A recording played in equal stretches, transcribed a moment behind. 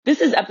This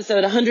is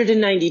episode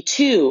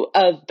 192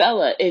 of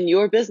Bella in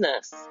Your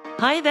Business.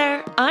 Hi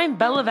there, I'm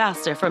Bella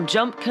Vaster from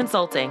Jump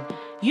Consulting.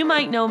 You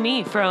might know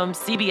me from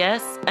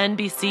CBS,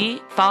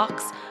 NBC,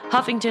 Fox,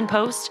 Huffington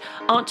Post,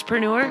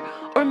 Entrepreneur,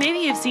 or maybe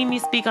you've seen me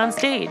speak on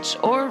stage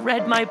or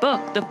read my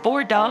book, The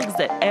 4 Dogs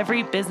That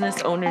Every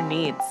Business Owner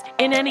Needs.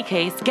 In any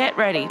case, get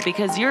ready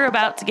because you're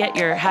about to get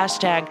your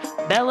hashtag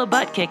Bella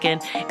butt kicking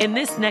in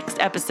this next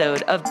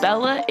episode of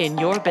Bella in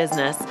Your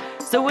Business.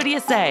 So what do you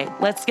say?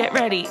 Let's get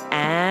ready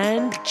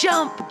and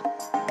jump!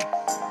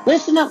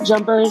 Listen up,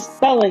 jumpers.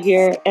 Bella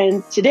here,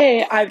 and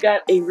today I've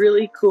got a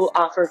really cool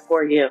offer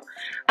for you.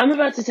 I'm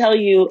about to tell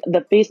you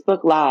the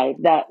Facebook Live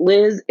that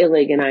Liz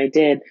Illig and I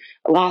did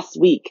last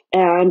week,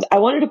 and I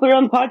wanted to put it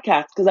on the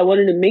podcast because I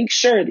wanted to make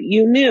sure that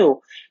you knew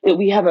that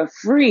we have a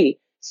free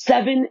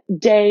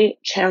 7-day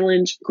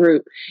challenge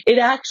group. It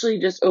actually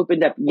just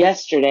opened up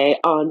yesterday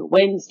on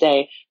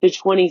Wednesday, the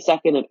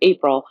 22nd of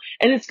April,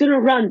 and it's going to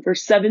run for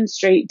 7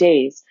 straight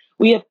days.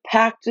 We have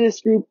packed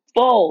this group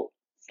full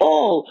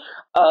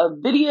of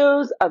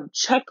videos, of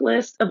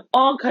checklists, of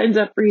all kinds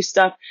of free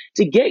stuff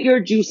to get your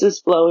juices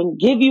flowing,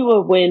 give you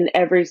a win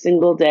every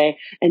single day.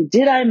 And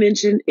did I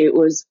mention it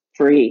was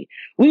free?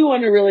 We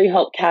want to really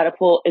help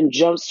catapult and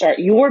jumpstart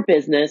your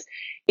business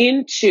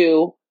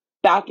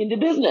back into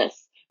business.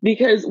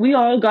 Because we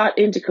all got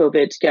into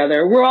COVID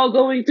together. We're all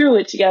going through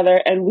it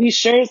together, and we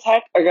sure as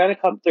heck are going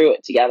to come through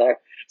it together.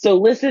 So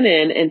listen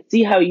in and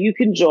see how you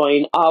can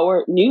join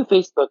our new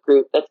Facebook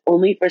group that's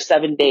only for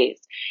 7 days.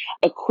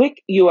 A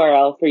quick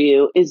URL for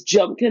you is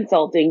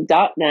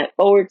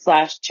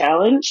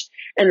jumpconsulting.net/challenge,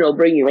 and it'll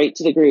bring you right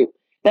to the group.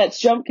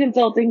 That's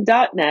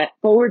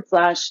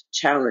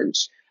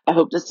jumpconsulting.net/challenge. I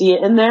hope to see you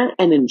in there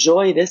and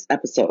enjoy this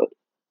episode.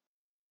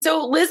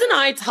 So Liz and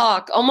I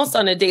talk almost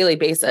on a daily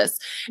basis.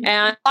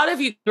 And a lot of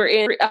you were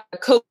in a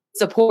COVID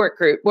support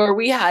group where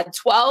we had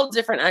 12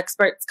 different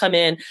experts come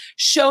in,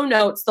 show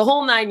notes, the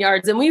whole 9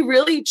 yards. And we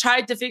really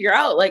tried to figure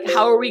out,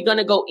 how are we going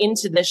to go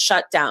into this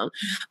shutdown?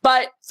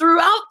 But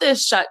throughout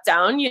this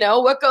shutdown,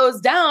 what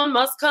goes down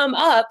must come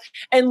up.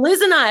 And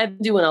Liz and I have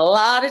been doing a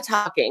lot of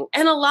talking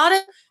and a lot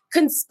of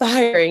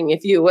conspiring,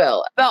 if you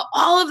will, about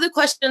all of the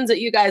questions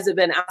that you guys have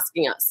been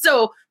asking us.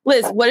 So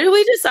Liz, what did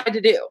we decide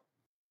to do?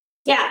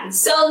 Yeah,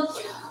 so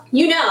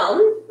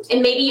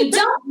and maybe you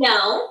don't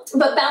know,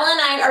 but Bella and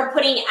I are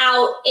putting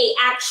out a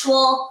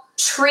actual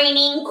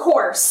training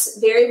course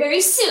very, very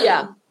soon.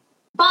 Yeah.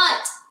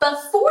 But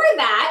before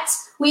that,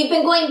 we've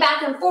been going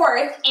back and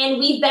forth and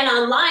we've been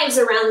on lives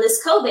around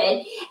this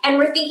COVID, and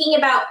we're thinking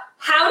about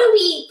how do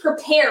we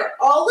prepare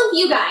all of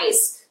you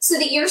guys so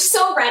that you're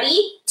so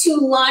ready to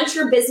launch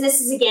your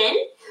businesses again.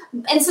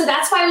 And so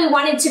that's why we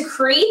wanted to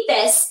create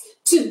this,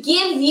 to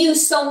give you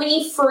so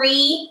many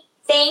free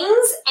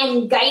things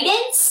and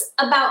guidance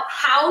about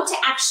how to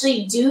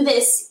actually do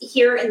this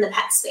here in the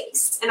pet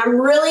space. And I'm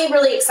really,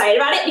 really excited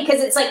about it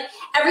because it's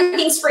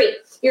everything's free.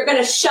 You're going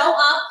to show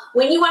up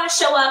when you want to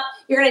show up.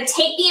 You're going to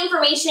take the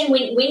information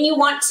when you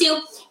want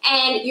to,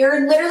 and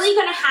you're literally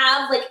going to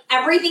have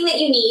everything that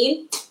you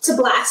need to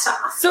blast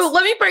off. So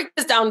let me break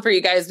this down for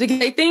you guys, because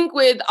I think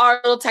with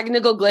our little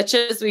technical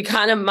glitches, we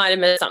kind of might have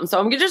missed something. So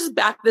I'm going to just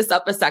back this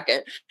up a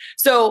second.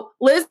 So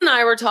Liz and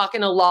I were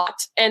talking a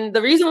lot, and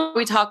the reason why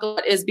we talk a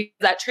lot is because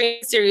that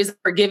training series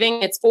we're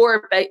giving, it's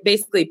for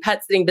basically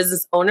pet sitting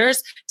business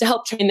owners to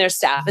help train their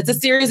staff. It's a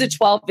series of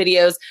 12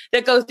 videos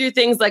that go through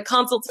things like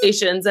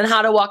consultations and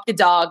how to walk a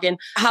dog and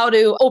how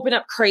to open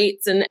up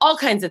crates and all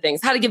kinds of things,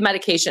 how to give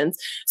medications.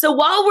 So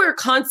while we're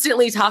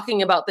constantly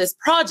talking about this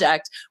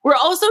project, we're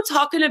also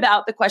talking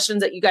about the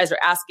questions that you guys are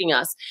asking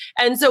us.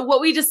 And so what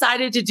we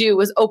decided to do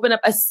was open up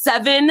a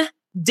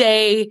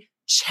 7-day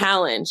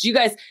challenge. You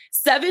guys,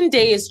 7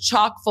 days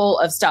chock full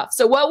of stuff.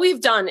 So what we've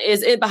done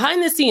is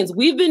behind the scenes,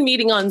 we've been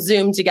meeting on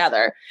Zoom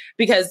together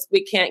because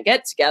we can't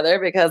get together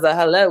because of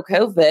hello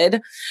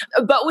COVID,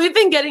 but we've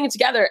been getting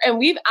together and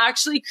we've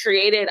actually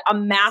created a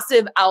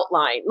massive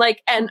outline,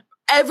 and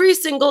every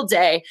single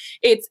day,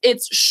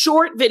 it's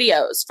short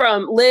videos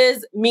from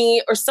Liz,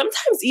 me, or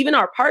sometimes even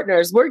our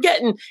partners. We're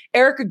getting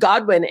Erica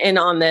Godwin in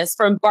on this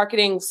from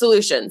Marketing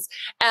Solutions.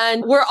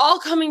 And we're all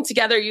coming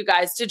together, you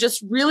guys, to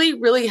just really,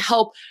 really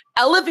help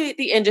elevate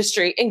the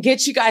industry and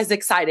get you guys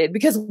excited.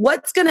 Because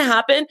what's going to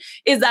happen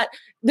is that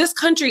this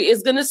country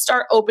is going to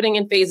start opening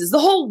in phases. The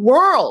whole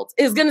world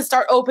is going to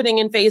start opening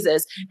in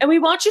phases. And we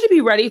want you to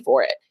be ready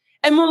for it.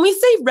 And when we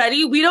say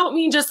ready, we don't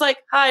mean just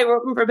hi, we're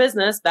open for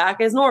business,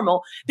 back as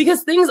normal,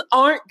 because things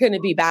aren't going to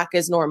be back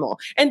as normal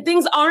and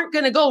things aren't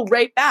going to go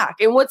right back.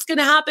 And what's going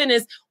to happen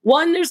is,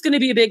 1, there's going to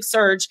be a big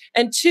surge,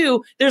 and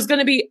 2, there's going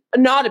to be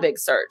not a big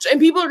surge and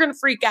people are going to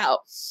freak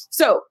out.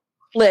 So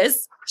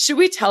Liz, should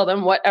we tell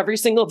them what every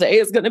single day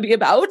is going to be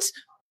about?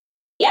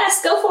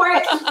 Yes, go for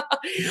it.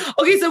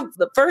 Okay, so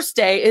the first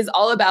day is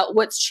all about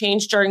what's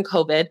changed during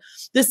COVID.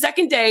 The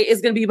second day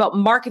is going to be about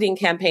marketing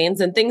campaigns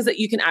and things that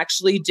you can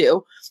actually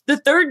do. The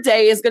third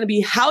day is going to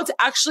be how to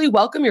actually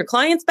welcome your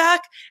clients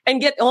back and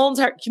get the whole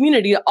entire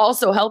community to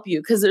also help you,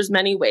 because there's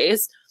many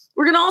ways.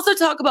 We're going to also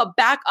talk about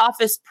back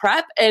office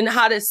prep and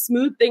how to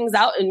smooth things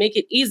out and make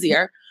it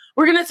easier.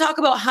 We're going to talk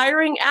about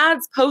hiring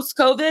ads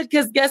post-COVID,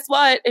 because guess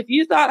what? If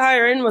you thought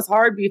hiring was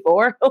hard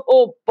before,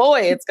 oh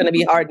boy, it's going to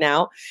be hard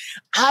now.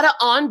 How to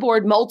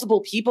onboard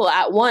multiple people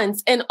at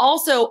once, and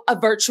also a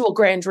virtual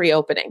grand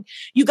reopening.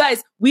 You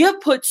guys, we have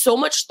put so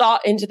much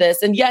thought into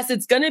this, and yes,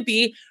 it's going to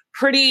be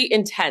pretty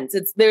intense.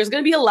 There's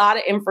going to be a lot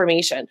of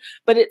information,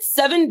 but it's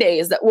 7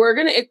 days that we're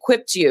going to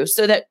equip you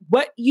so that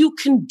what you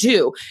can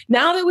do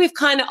now that we've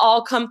kind of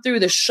all come through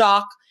the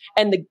shock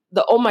and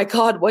the oh my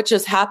God, what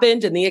just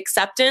happened, and the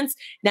acceptance.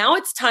 Now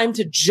it's time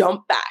to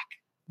jump back,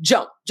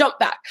 jump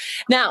back.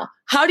 Now,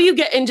 how do you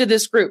get into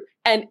this group?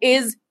 And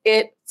is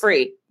it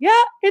free?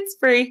 Yeah, it's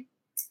free.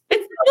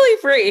 It's totally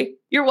free.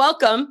 You're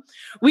welcome.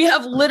 We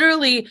have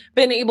literally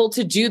been able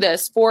to do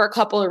this for a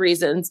couple of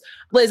reasons.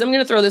 Liz, I'm going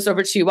to throw this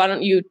over to you. Why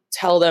don't you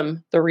tell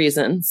them the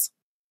reasons?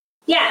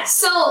 Yeah.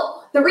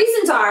 So the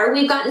reasons are,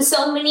 we've gotten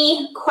so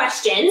many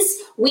questions.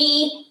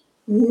 We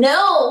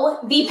know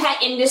the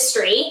pet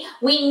industry.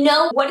 We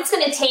know what it's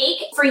going to take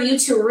for you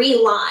to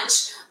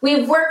relaunch.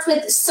 We've worked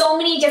with so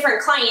many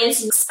different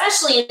clients,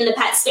 especially in the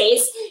pet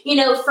space. You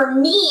know, for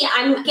me,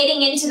 I'm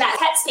getting into that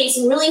pet space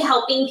and really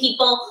helping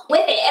people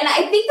with it. And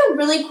I think the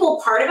really cool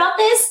part about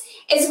this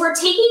is we're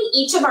taking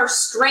each of our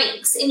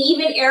strengths, and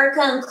even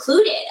Erica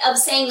included, of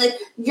saying, like,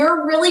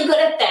 you're really good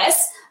at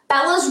this,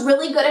 Bella's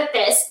really good at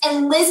this,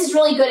 and Liz is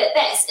really good at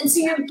this. And so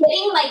you're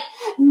getting like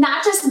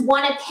not just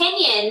one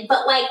opinion,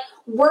 but like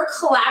we're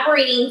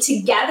collaborating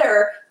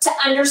together to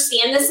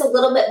understand this a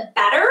little bit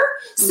better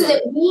so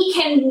that we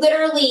can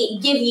literally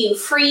give you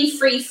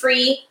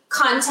free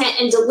content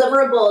and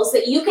deliverables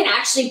that you can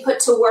actually put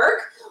to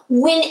work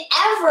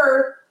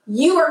whenever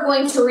you are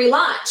going to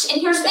relaunch.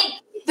 And here's the thing.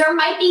 There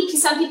might be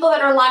some people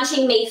that are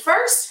launching May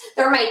 1st.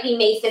 There might be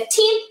May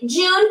 15th,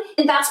 June.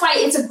 And that's why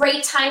it's a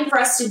great time for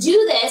us to do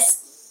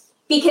this,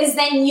 because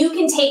then you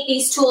can take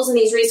these tools and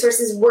these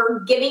resources we're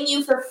giving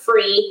you for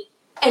free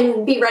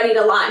and be ready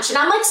to launch. And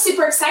I'm like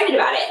super excited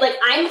about it. Like,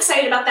 I'm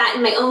excited about that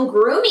in my own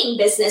grooming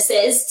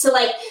businesses, to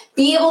like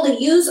be able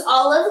to use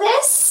all of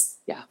this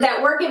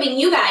that we're giving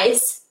you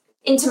guys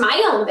into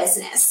my own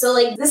business. So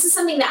like, this is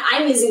something that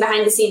I'm using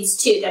behind the scenes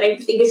too, that I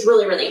think is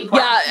really, really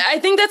important. Yeah, I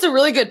think that's a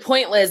really good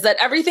point, Liz, that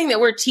everything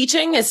that we're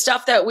teaching is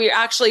stuff that we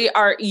actually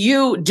are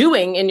you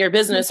doing in your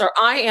business, or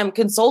I am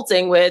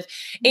consulting with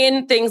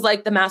in things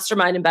like the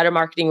Mastermind and Better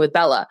Marketing with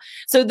Bella.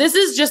 So this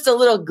is just a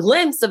little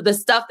glimpse of the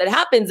stuff that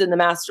happens in the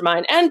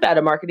Mastermind and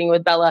Better Marketing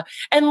with Bella.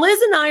 And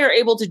Liz and I are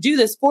able to do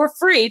this for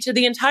free to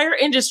the entire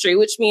industry,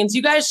 which means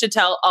you guys should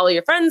tell all of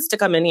your friends to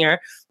come in here,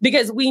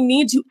 because we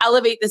need to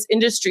elevate this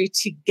industry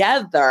together.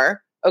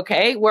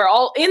 Okay. We're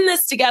all in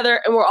this together,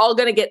 and we're all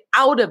going to get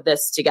out of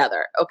this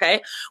together.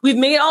 Okay. We've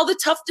made all the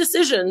tough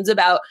decisions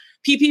about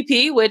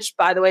PPP, which,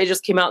 by the way,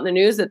 just came out in the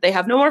news that they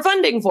have no more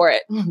funding for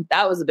it.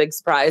 That was a big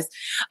surprise.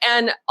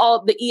 And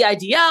all the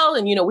EIDL.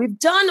 And, you know, we've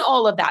done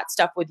all of that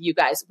stuff with you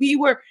guys. We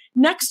were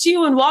next to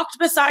you and walked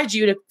beside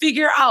you to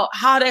figure out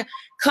how to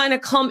kind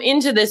of come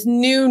into this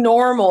new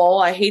normal.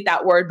 I hate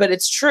that word, but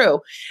it's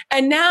true.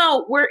 And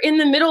now we're in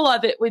the middle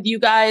of it with you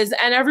guys,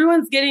 and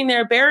everyone's getting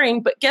their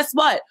bearing. But guess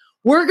what?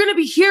 We're going to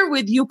be here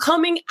with you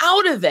coming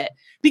out of it,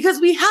 because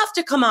we have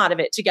to come out of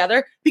it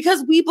together,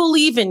 because we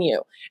believe in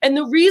you. And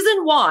the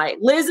reason why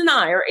Liz and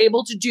I are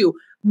able to do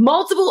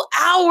multiple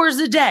hours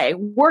a day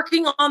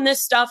working on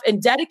this stuff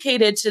and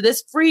dedicated to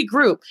this free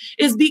group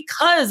is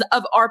because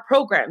of our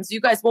programs. You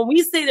guys, when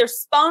we say they're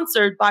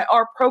sponsored by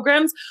our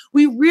programs,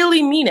 we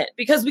really mean it,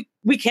 because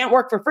we can't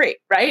work for free,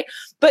 right?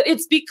 But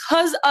it's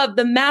because of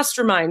the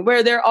Mastermind,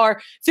 where there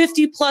are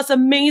 50 plus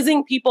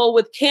amazing people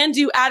with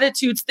can-do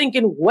attitudes,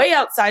 thinking way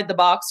outside the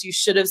box. You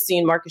should have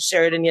seen Marcus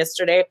Sheridan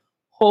yesterday.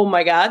 Oh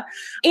my God.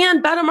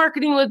 And Better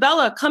Marketing with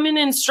Bella coming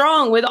in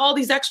strong with all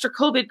these extra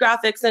COVID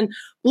graphics and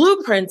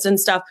blueprints and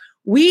stuff.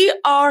 We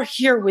are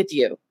here with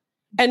you.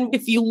 And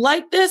if you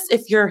like this,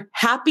 if you're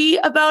happy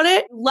about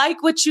it,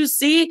 like what you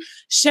see,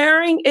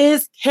 sharing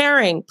is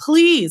caring.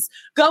 Please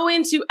go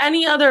into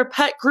any other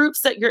pet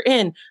groups that you're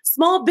in.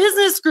 Small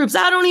business groups.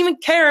 I don't even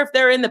care if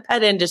they're in the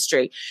pet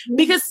industry,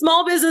 because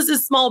small business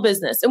is small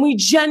business. And we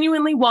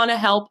genuinely want to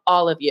help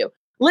all of you.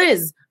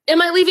 Liz,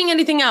 am I leaving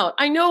anything out?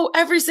 I know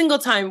every single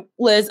time,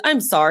 Liz,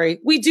 I'm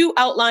sorry. We do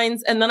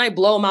outlines and then I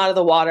blow them out of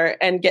the water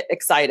and get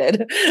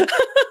excited.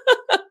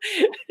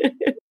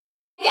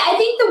 I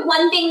think the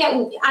one thing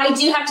that I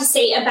do have to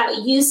say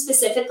about you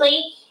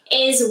specifically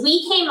is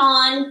we came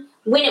on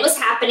when it was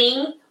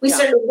happening. We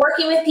started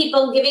working with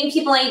people, giving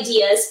people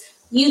ideas.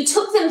 You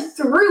took them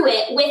through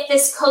it with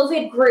this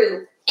COVID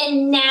group.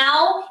 And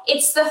now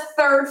it's the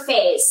third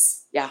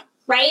phase. Yeah.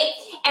 Right?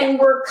 And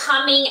we're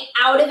coming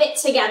out of it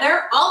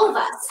together. All of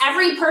us,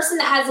 every person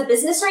that has a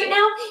business right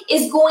now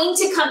is going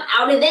to come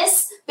out of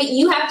this, but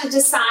you have to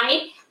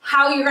decide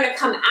how you're going to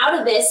come out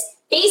of this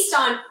based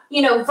on,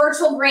 you know,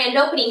 virtual grand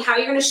opening, how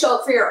you're going to show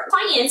up for your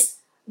clients,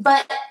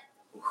 but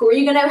who are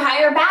you going to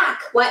hire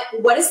back?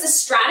 What is the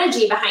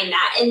strategy behind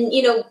that? And,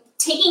 you know,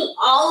 taking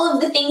all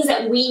of the things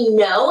that we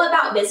know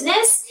about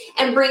business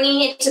and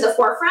bringing it to the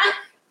forefront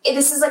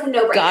This is like a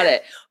no-brainer. Got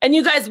it. And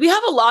you guys, we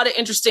have a lot of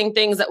interesting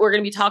things that we're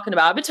going to be talking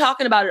about. I've been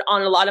talking about it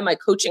on a lot of my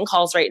coaching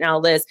calls right now,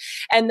 Liz.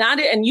 And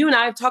you and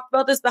I have talked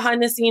about this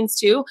behind the scenes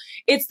too.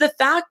 It's the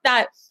fact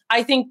that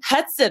I think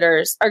pet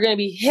sitters are going to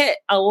be hit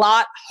a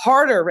lot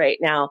harder right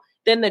now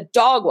than the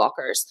dog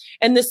walkers,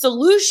 and the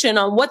solution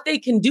on what they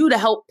can do to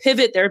help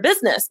pivot their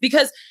business,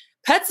 because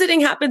pet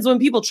sitting happens when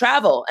people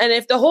travel. And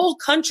if the whole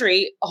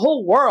country, a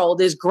whole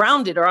world is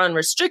grounded or on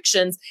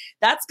restrictions,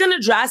 that's going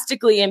to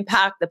drastically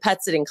impact the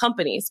pet sitting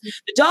companies.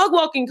 The dog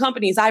walking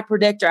companies, I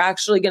predict, are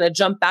actually going to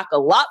jump back a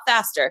lot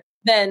faster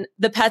than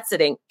the pet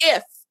sitting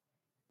if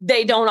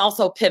they don't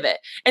also pivot.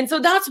 And so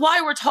that's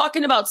why we're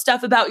talking about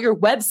stuff about your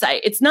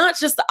website. It's not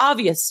just the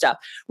obvious stuff.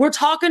 We're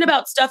talking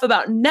about stuff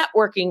about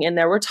networking in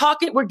there. We're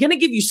going to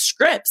give you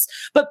scripts.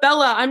 But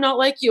Bella, I'm not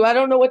like you. I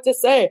don't know what to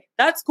say.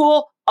 That's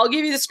cool. I'll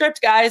give you the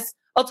script, guys.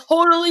 I'll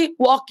totally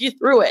walk you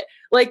through it.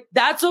 Like,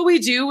 that's what we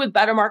do with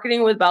Better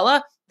Marketing with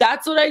Bella.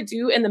 That's what I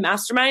do in the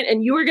mastermind.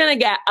 And you are going to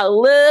get a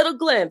little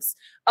glimpse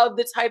of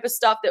the type of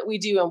stuff that we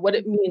do and what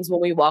it means when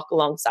we walk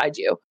alongside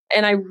you.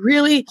 And I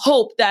really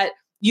hope that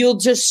you'll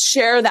just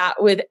share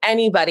that with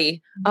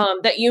anybody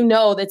that you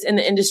know that's in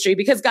the industry.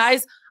 Because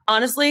guys,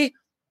 honestly,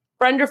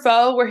 friend or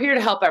foe, we're here to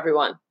help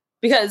everyone,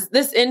 because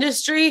this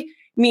industry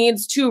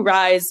needs to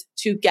rise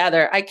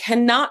together. I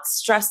cannot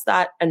stress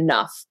that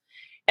enough.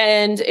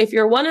 And if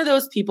you're one of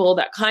those people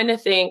that kind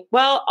of think,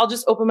 well, I'll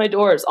just open my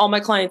doors, all my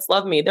clients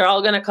love me, they're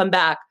all going to come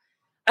back,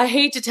 I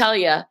hate to tell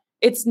you,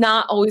 it's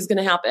not always going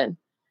to happen.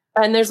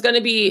 And there's going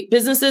to be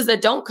businesses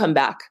that don't come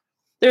back.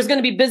 There's going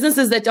to be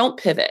businesses that don't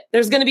pivot.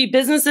 There's going to be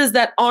businesses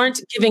that aren't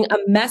giving a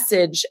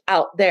message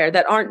out there,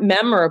 that aren't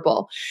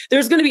memorable.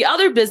 There's going to be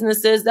other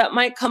businesses that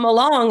might come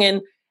along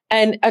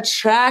and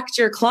attract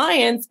your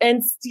clients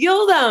and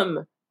steal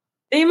them.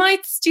 They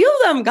might steal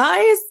them,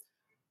 guys.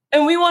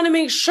 And we want to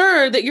make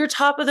sure that you're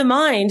top of the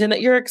mind and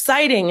that you're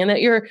exciting and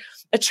that you're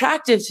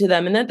attractive to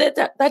them, and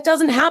that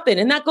doesn't happen.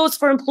 And that goes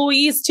for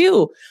employees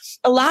too.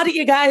 A lot of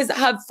you guys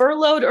have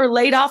furloughed or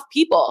laid off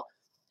people.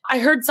 I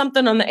heard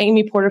something on the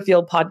Amy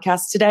Porterfield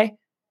podcast today.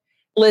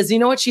 Liz, you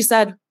know what she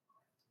said?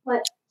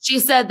 What? She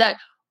said that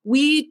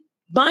we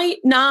might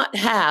not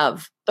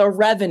have the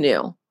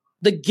revenue,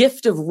 the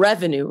gift of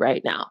revenue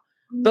right now,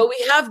 but we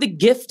have the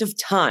gift of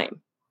time.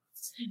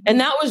 And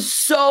that was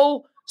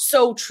so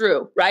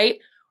true, right?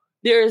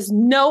 There is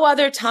no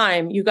other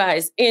time, you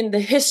guys, in the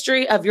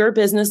history of your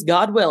business,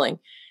 God willing,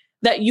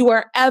 that you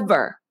are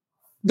ever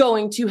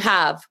going to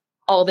have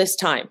all this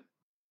time.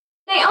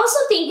 I also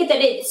think that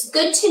it's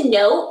good to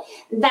note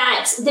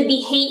that the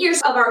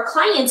behaviors of our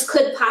clients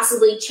could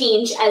possibly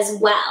change as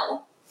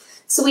well.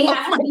 So we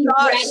have to be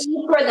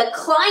ready for the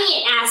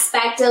client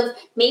aspect of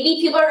maybe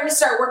people are going to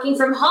start working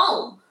from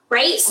home,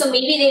 right? So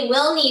maybe they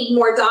will need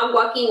more dog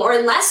walking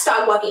or less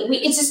dog walking.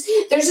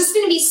 There's just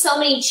going to be so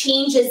many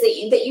changes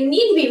that you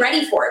need to be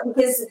ready for,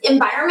 because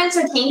environments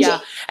are changing. Yeah.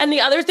 And the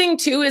other thing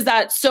too is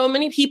that so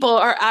many people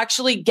are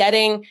actually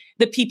getting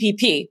the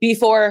PPP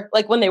before,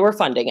 like when they were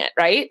funding it,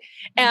 right?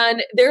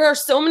 And there are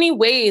so many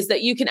ways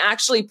that you can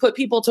actually put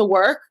people to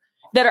work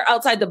that are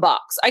outside the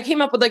box. I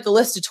came up with like a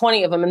list of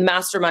 20 of them in the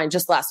mastermind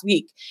just last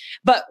week.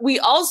 But we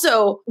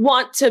also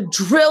want to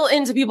drill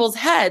into people's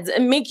heads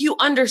and make you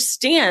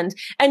understand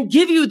and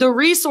give you the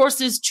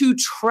resources to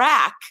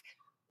track.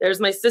 There's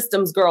my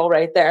systems girl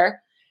right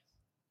there.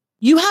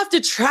 You have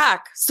to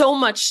track so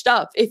much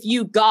stuff if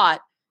you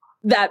got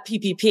that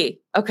PPP,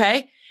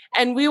 okay?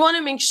 And we want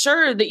to make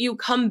sure that you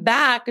come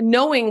back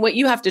knowing what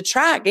you have to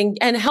track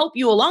and help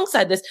you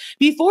alongside this.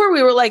 Before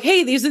we were like,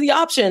 hey, these are the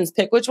options.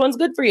 Pick which one's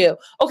good for you.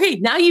 Okay,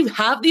 now you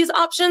have these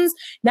options.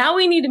 Now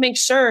we need to make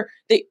sure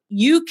that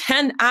you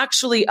can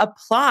actually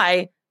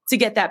apply to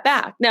get that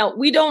back. Now,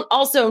 we don't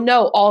also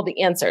know all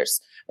the answers.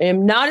 I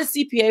am not a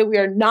CPA. We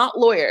are not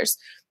lawyers,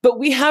 but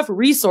we have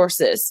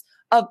resources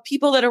of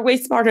people that are way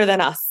smarter than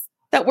us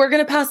that we're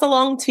going to pass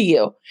along to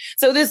you.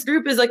 So this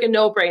group is like a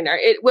no-brainer.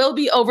 It will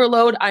be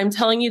overload. I'm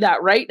telling you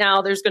that right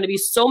now. There's going to be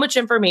so much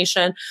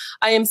information.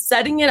 I am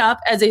setting it up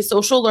as a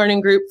social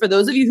learning group. For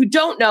those of you who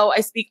don't know,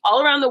 I speak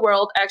all around the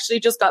world. I actually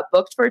just got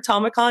booked for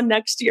Atomicon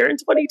next year in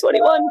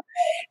 2021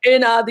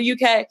 in the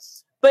UK.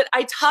 But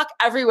I talk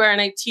everywhere and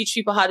I teach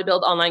people how to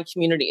build online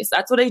communities.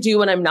 That's what I do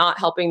when I'm not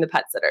helping the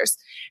pet sitters.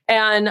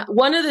 And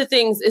one of the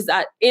things is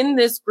that in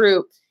this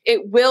group,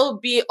 it will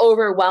be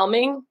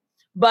overwhelming,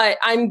 but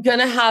I'm going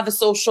to have a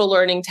social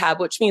learning tab,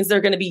 which means they're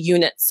going to be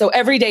units. So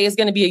every day is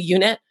going to be a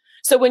unit.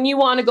 So when you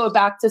want to go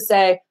back to,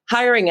 say,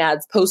 hiring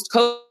ads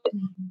post-COVID,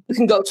 you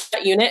can go to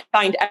that unit,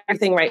 find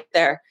everything right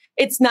there.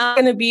 It's not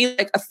going to be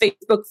like a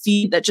Facebook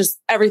feed that just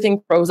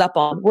everything throws up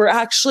on. We're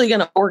actually going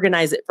to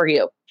organize it for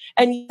you.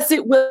 And yes,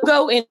 it will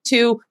go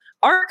into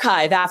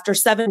archive after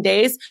 7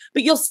 days,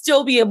 but you'll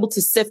still be able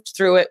to sift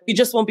through it. You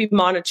just won't be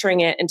monitoring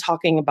it and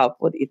talking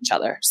about with each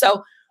other.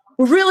 So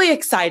we're really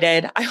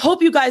excited. I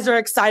hope you guys are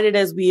excited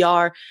as we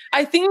are.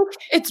 I think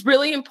it's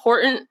really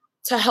important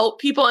to help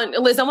people. And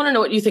Liz, I want to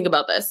know what you think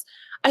about this.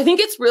 I think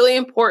it's really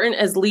important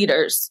as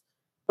leaders,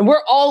 and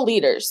we're all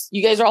leaders.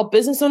 You guys are all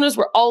business owners.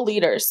 We're all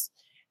leaders.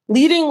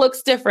 Leading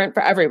looks different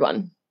for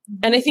everyone.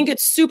 And I think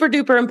it's super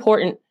duper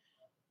important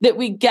that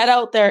we get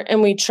out there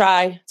and we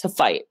try to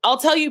fight. I'll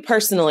tell you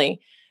personally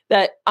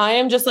that I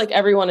am just like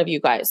every one of you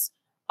guys.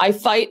 I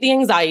fight the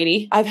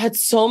anxiety. I've had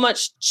so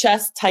much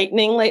chest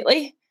tightening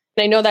lately.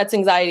 And I know that's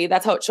anxiety.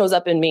 That's how it shows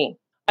up in me.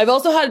 I've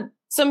also had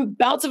some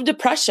bouts of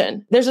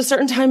depression. There's a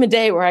certain time of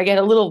day where I get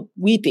a little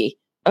weepy.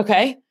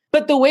 Okay.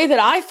 But the way that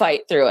I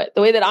fight through it,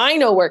 the way that I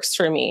know works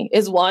for me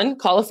is 1,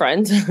 call a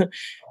friend.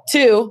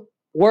 2,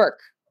 work.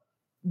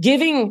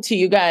 Giving to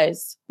you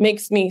guys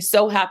makes me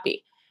so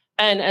happy.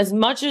 And as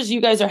much as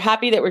you guys are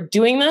happy that we're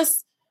doing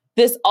this,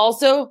 this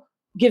also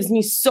gives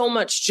me so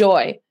much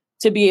joy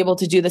to be able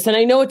to do this. And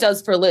I know it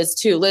does for Liz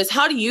too. Liz,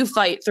 how do you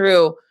fight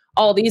through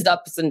all these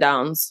ups and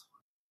downs?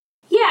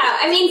 Yeah,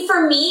 I mean,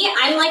 for me,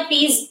 I'm like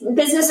these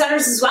business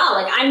owners as well.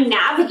 Like I'm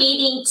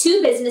navigating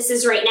 2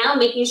 businesses right now,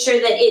 making sure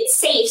that it's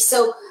safe.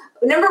 So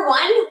number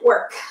 1,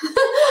 work.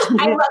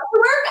 I love to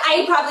work.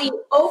 I probably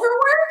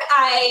overwork.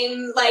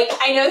 I'm like,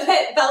 I know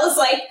that Bella's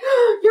like,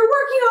 you're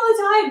working all the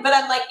time, but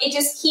I'm like, it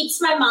just keeps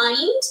my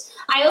mind.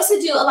 I also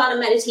do a lot of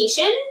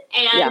meditation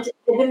and I've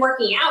been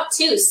working out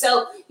too.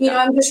 So,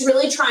 I'm just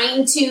really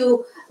trying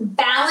to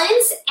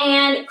balance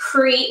and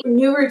create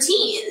new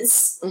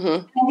routines.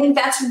 I think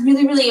that's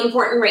really, really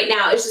important right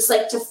now. It's just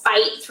like to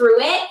fight through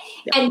it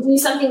and do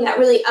something that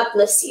really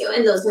uplifts you.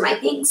 And those are my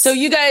things. So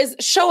you guys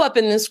show up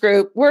in this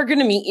group. We're going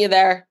to meet you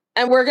there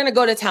and we're going to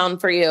go to town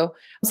for you.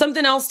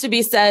 Something else to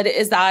be said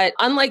is that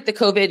unlike the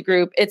COVID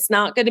group, it's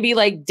not going to be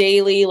like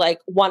daily, like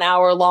 1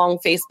 hour long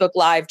Facebook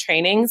Live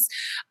trainings.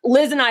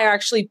 Liz and I are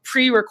actually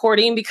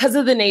pre-recording because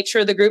of the nature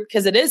of the group,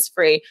 because it is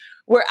free.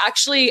 We're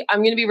actually, I'm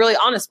going to be really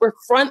honest, we're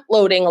front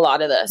loading a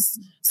lot of this.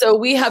 So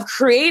we have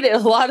created a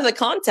lot of the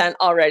content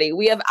already.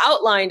 We have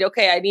outlined,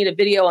 okay, I need a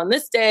video on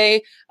this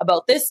day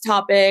about this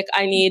topic.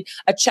 I need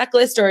a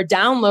checklist or a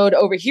download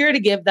over here to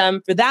give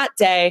them for that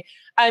day.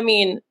 I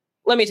mean,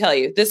 let me tell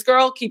you, this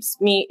girl keeps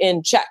me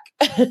in check.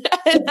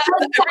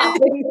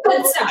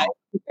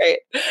 Great.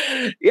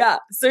 Yeah.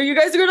 So you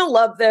guys are going to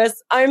love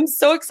this. I'm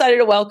so excited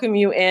to welcome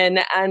you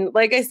in. And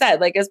like I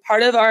said, like as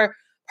part of our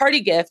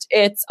party gift,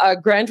 it's a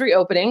grand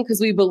reopening because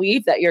we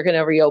believe that you're going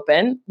to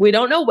reopen. We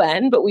don't know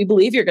when, but we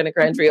believe you're going to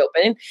grand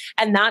reopen.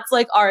 And that's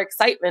like our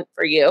excitement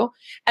for you.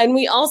 And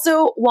we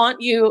also want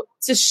you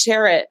to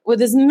share it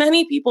with as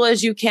many people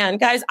as you can.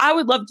 Guys, I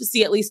would love to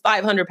see at least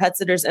 500 pet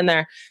sitters in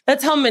there.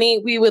 That's how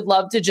many we would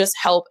love to just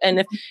help.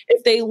 And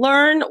if they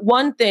learn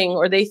one thing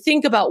or they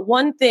think about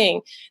one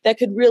thing that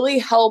could really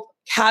help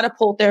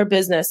catapult their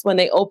business when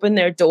they open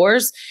their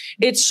doors,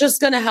 it's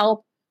just going to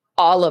help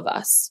all of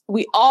us.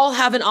 We all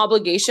have an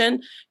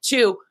obligation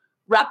to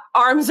wrap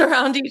arms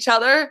around each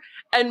other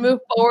and move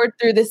forward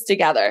through this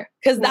together.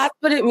 Because that's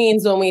what it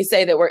means when we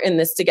say that we're in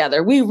this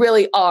together. We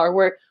really are.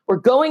 We're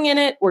going in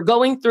it, we're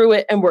going through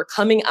it, and we're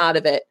coming out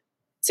of it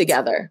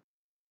together.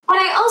 And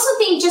I also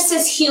think just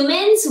as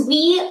humans,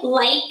 we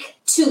like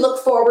to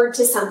look forward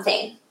to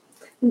something.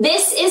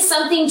 This is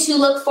something to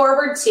look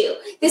forward to.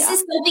 This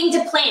is something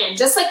to plan.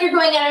 Just like you're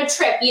going on a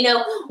trip,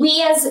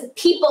 we as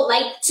people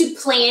like to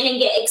plan and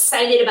get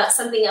excited about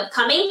something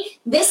upcoming.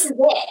 This is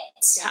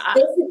it. Yeah.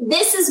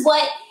 This is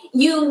what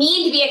you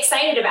need to be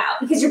excited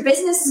about because your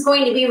business is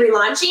going to be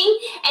relaunching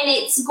and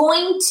it's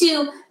going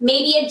to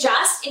maybe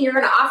adjust and you're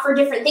going to offer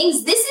different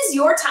things. This is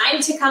your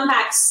time to come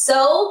back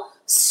so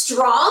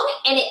strong,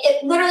 and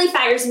it literally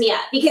fires me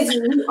up because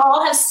we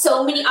all have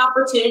so many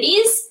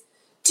opportunities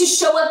to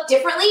show up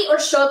differently or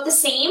show up the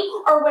same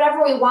or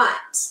whatever we want.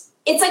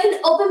 It's like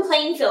an open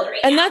playing field right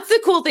now. And that's the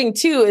cool thing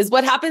too, is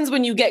what happens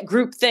when you get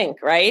group think,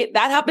 right?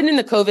 That happened in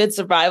the COVID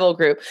survival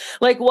group.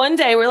 Like one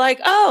day we're like,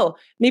 oh,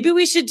 maybe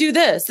we should do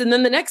this. And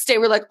then the next day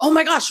we're like, oh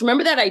my gosh,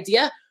 remember that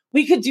idea?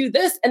 We could do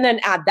this and then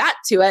add that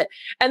to it.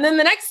 And then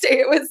the next day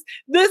it was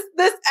this,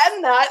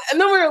 and that. And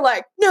then we were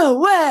like, no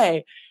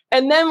way.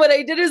 And then what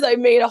I did is I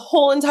made a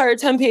whole entire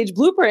 10-page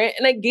blueprint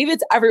and I gave it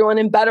to everyone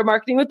in Better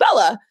Marketing with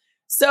Bella.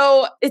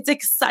 So it's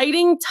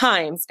exciting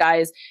times,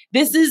 guys.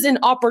 This is an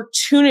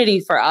opportunity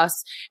for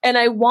us. And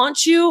I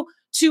want you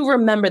to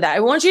remember that. I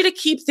want you to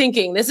keep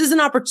thinking, this is an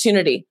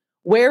opportunity.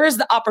 Where is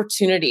the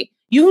opportunity?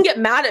 You can get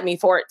mad at me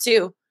for it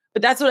too,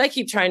 but that's what I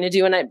keep trying to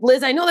do. And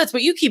Liz, I know that's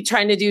what you keep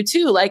trying to do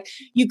too. Like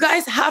you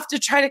guys have to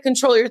try to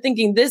control your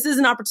thinking. This is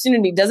an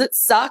opportunity. Does it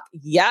suck?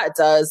 Yeah, it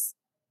does.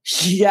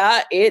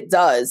 Yeah, it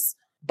does.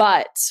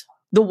 But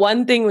the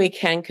one thing we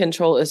can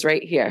control is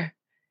right here.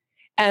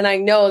 And I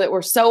know that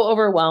we're so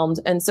overwhelmed.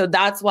 And so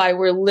that's why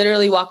we're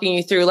literally walking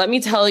you through. Let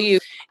me tell you,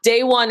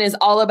 day one is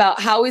all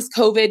about how is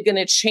COVID going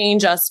to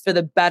change us for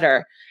the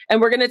better? And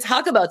we're going to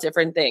talk about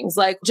different things.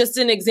 Like just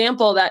an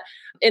example that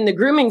in the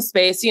grooming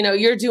space,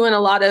 you're doing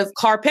a lot of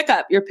car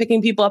pickup. You're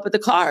picking people up at the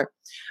car.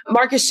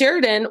 Marcus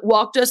Sheridan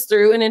walked us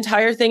through an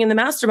entire thing in the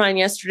mastermind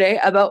yesterday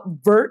about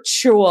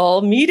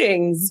virtual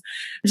meetings,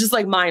 which is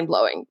like mind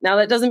blowing. Now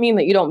that doesn't mean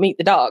that you don't meet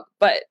the dog,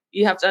 but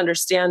you have to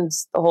understand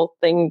the whole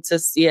thing to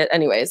see it.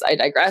 Anyways, I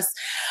digress.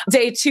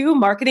 Day 2,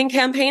 marketing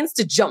campaigns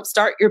to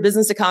jumpstart your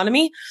business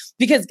economy.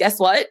 Because guess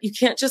what? You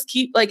can't just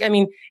keep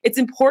it's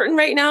important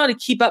right now to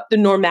keep up the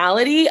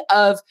normality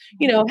of,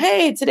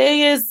 hey,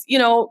 today is,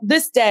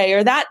 this day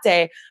or that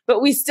day,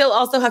 but we still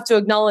also have to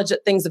acknowledge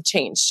that things have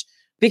changed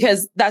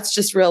because that's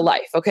just real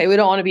life. Okay. We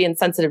don't want to be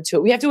insensitive to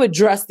it. We have to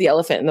address the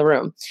elephant in the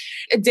room.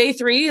 Day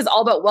 3 is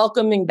all about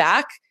welcoming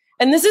back.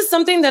 And this is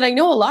something that I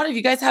know a lot of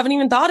you guys haven't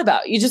even thought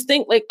about. You just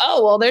think like,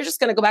 oh, well, they're just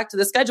going to go back to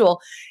the schedule.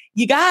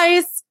 You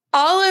guys,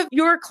 all of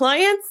your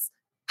clients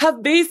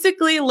have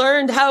basically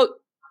learned how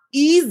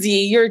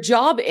easy your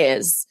job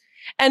is.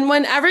 And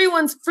when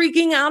everyone's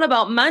freaking out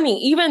about money,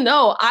 even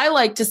though I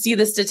like to see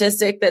the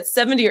statistic that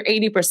 70 or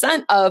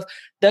 80% of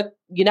the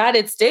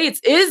United States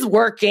is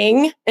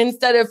working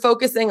instead of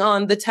focusing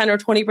on the 10 or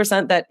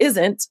 20% that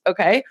isn't,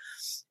 okay?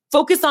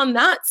 Focus on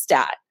that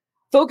stat.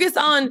 Focus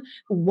on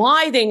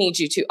why they need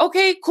you to.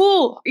 Okay,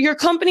 cool. Your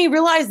company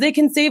realized they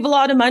can save a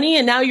lot of money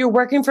and now you're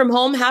working from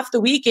home half the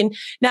week and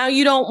now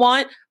you don't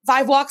want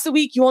 5 walks a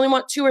week. You only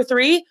want 2 or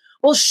 3.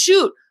 Well,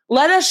 shoot,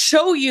 let us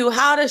show you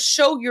how to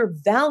show your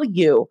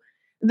value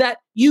that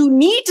you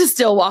need to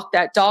still walk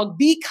that dog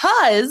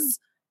because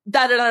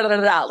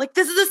like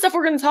this is the stuff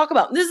we're going to talk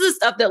about. This is the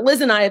stuff that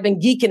Liz and I have been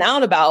geeking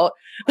out about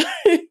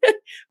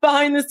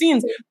behind the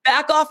scenes.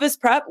 Back office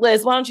prep.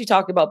 Liz, why don't you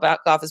talk about back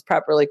office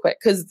prep really quick?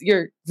 Because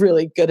you're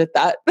really good at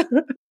that.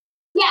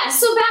 Yeah,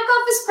 so back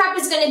office prep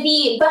is going to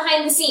be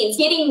behind the scenes,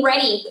 getting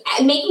ready,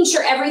 making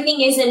sure everything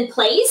is in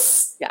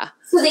place. Yeah.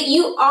 So that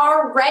you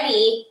are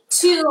ready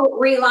to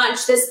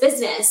relaunch this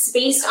business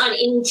based on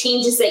any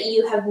changes that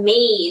you have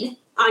made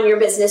on your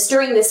business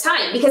during this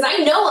time. Because I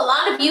know a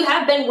lot of you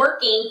have been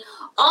working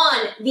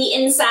on the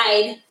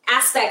inside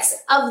aspects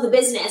of the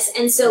business.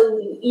 And so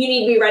you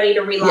need to be ready to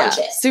relaunch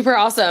it. Super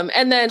awesome.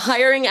 And then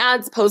hiring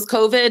ads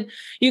post-COVID,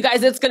 you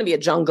guys, it's going to be a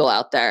jungle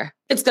out there.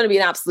 It's going to be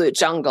an absolute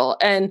jungle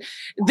and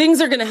things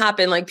are going to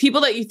happen. Like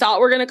people that you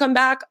thought were going to come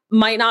back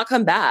might not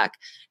come back.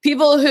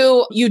 People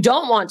who you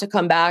don't want to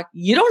come back,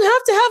 you don't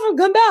have to have them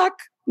come back.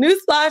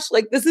 Newsflash,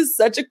 like this is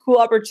such a cool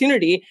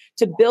opportunity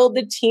to build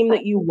the team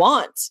that you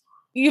want.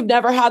 You've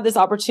never had this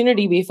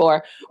opportunity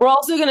before. We're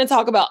also going to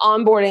talk about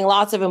onboarding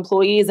lots of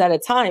employees at a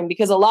time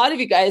because a lot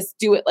of you guys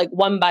do it like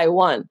one by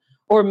one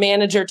or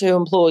manager to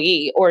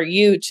employee or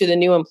you to the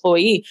new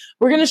employee.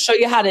 We're going to show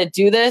you how to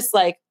do this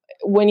like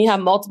when you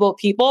have multiple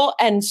people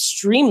and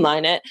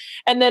streamline it.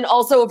 And then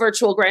also a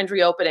virtual grand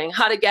reopening,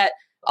 how to get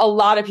a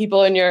lot of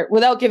people in your,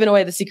 without giving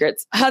away the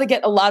secrets, how to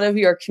get a lot of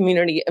your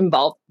community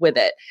involved with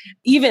it,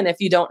 even if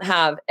you don't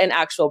have an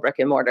actual brick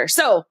and mortar.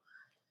 So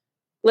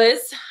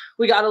Liz,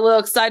 we got a little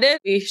excited.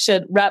 We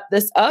should wrap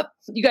this up.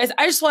 You guys,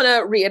 I just want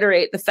to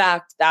reiterate the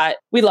fact that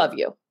we love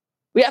you.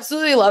 We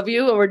absolutely love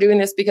you. And we're doing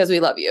this because we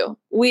love you.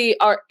 We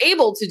are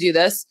able to do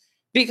this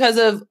because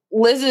of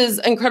Liz's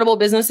incredible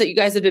business that you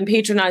guys have been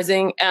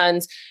patronizing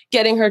and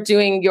getting her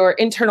doing your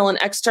internal and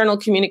external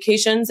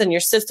communications and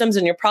your systems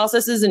and your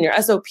processes and your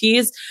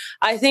SOPs.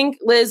 I think,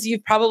 Liz,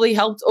 you've probably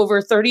helped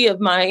over 30 of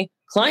my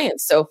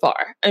clients so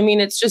far. I mean,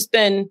 it's just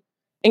been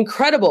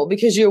incredible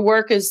because your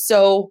work is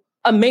so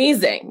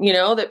amazing, you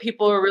know, that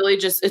people are really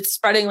just, it's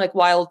spreading like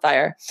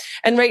wildfire.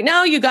 And right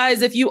now, you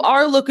guys, if you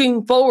are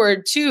looking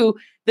forward to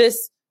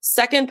this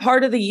second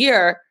part of the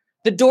year,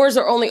 the doors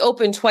are only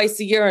open twice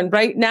a year. And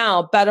right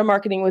now, Better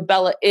Marketing with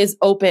Bella is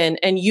open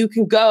and you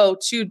can go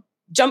to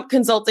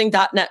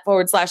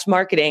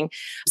jumpconsulting.net/marketing.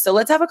 So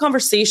let's have a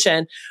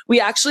conversation. We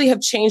actually have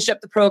changed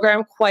up the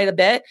program quite a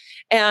bit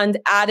and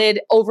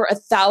added over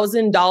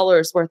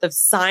 $1,000 worth of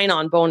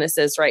sign-on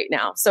bonuses right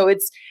now. So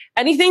it's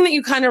anything that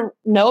you kind of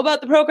know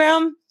about the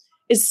program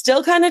is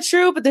still kind of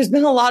true, but there's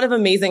been a lot of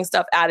amazing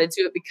stuff added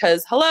to it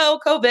because hello,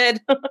 COVID.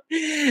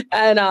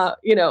 And,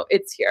 you know,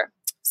 it's here.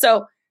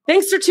 So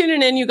thanks for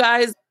tuning in, you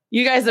guys.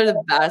 You guys are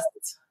the best.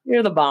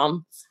 You're the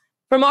bomb.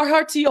 From our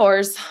heart to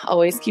yours,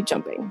 always keep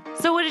jumping.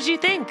 So what did you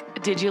think?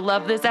 Did you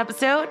love this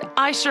episode?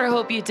 I sure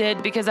hope you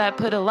did because I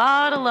put a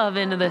lot of love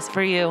into this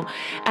for you.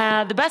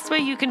 The best way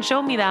you can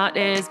show me that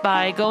is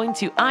by going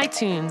to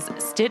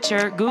iTunes,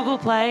 Stitcher, Google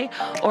Play,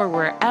 or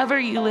wherever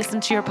you listen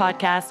to your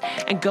podcast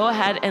and go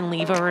ahead and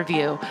leave a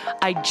review.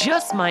 I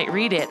just might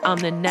read it on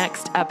the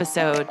next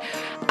episode.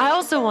 I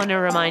also want to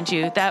remind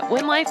you that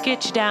when life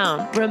gets you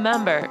down,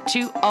 remember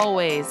to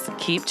always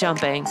keep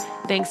jumping.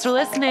 Thanks for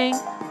listening.